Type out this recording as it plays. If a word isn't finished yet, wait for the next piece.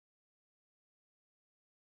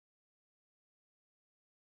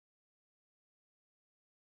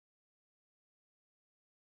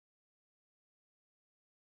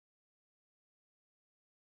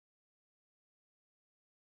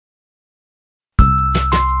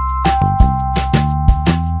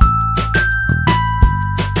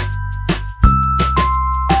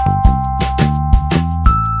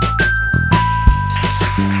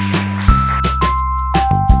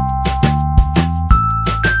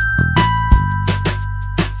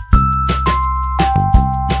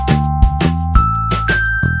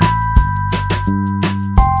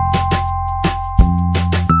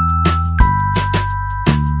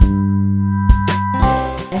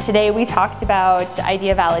today we talked about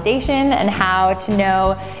idea validation and how to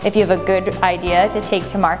know if you have a good idea to take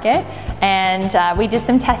to market. And we did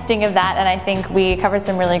some testing of that, and I think we covered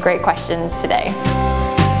some really great questions today.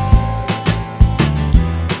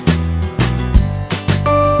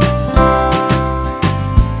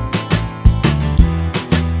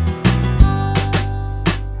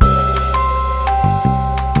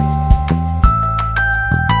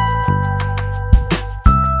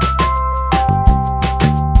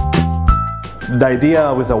 The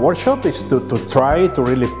idea with the workshop is to try to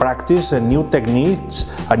really practice new techniques,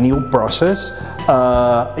 a new process,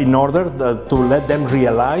 in order to let them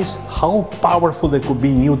realize how powerful there could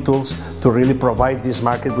be new tools to really provide this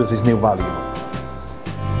market with this new value.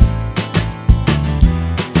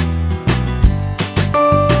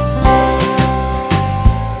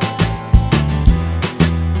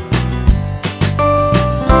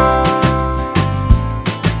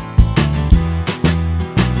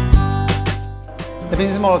 The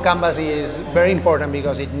business model canvas is very important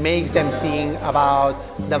because it makes them think about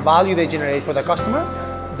the value they generate for the customer,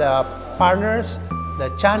 the partners, the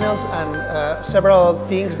channels, and several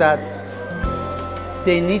things that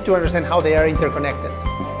they need to understand how they are interconnected.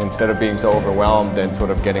 Instead of being so overwhelmed and sort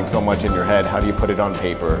of getting so much in your head, how do you put it on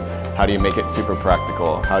paper? How do you make it super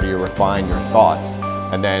practical? How do you refine your thoughts?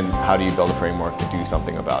 And then how do you build a framework to do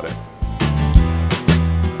something about it?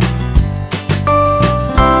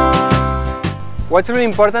 What's really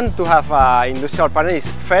important to have an industrial partner is,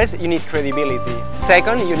 first, you need credibility.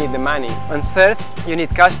 Second, you need the money. And third, you need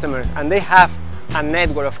customers. And they have a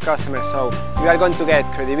network of customers. So you are going to get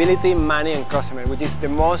credibility, money, and customers, which is the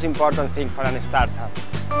most important thing for a startup.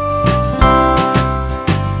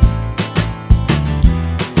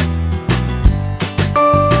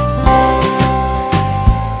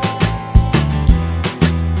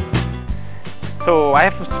 So I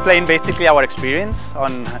have explained basically our experience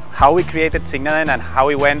on how we created Signaline and how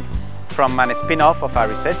we went from a spin-off of a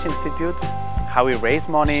research institute, how we raised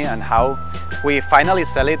money, and how we finally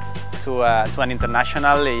sell it to an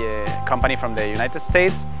international company from the United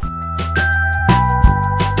States.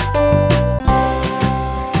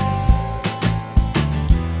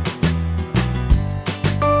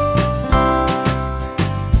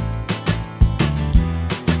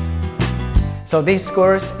 So this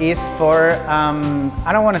course is for,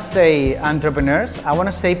 I don't want to say entrepreneurs, I want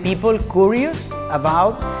to say people curious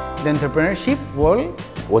about the entrepreneurship world.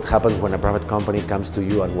 What happens when a private company comes to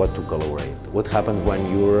you and want to collaborate? What happens when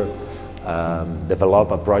you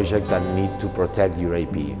develop a project and need to protect your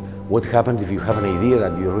IP? What happens if you have an idea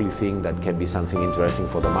that you really think that can be something interesting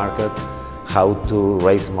for the market? How to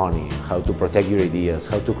raise money, how to protect your ideas,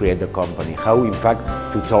 how to create a company, how in fact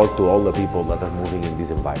to talk to all the people that are moving in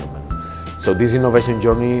this environment. So this innovation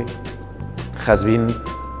journey has been,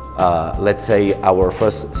 let's say, our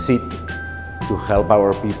first seat to help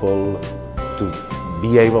our people to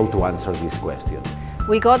be able to answer this question.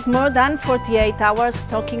 We got more than 48 hours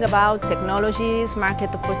talking about technologies, market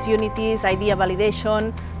opportunities, idea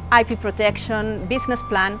validation, IP protection, business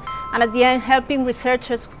plan, and at the end helping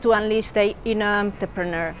researchers to unleash the inner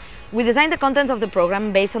entrepreneur. We designed the contents of the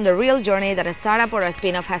program based on the real journey that a startup or a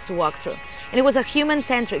spin-off has to walk through. And it was a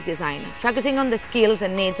human-centric design, focusing on the skills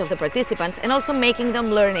and needs of the participants and also making them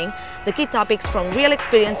learning the key topics from real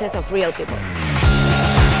experiences of real people.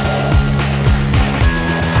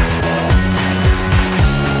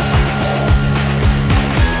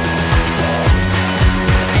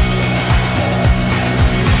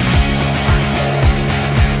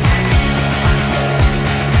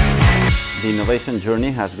 The innovation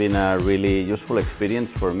journey has been a really useful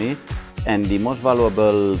experience for me, and the most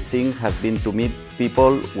valuable thing has been to meet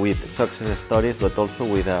people with success stories but also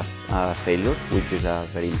with a failure, which is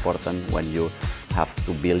very important when you have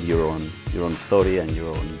to build your own story and your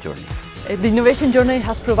own journey. The innovation journey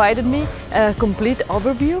has provided me a complete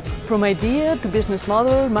overview from idea to business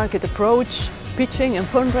model, market approach, pitching and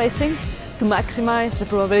fundraising to maximize the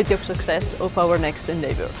probability of success of our next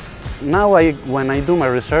endeavor. Now when I do my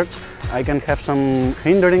research, I can have some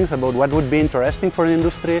hinderings about what would be interesting for the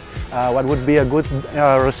industry, what would be a good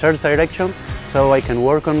research direction, so I can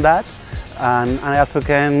work on that. And I also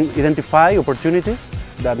can identify opportunities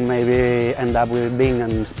that maybe end up with being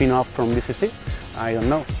a spin-off from BCC. I don't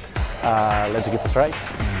know. Let's give it a try.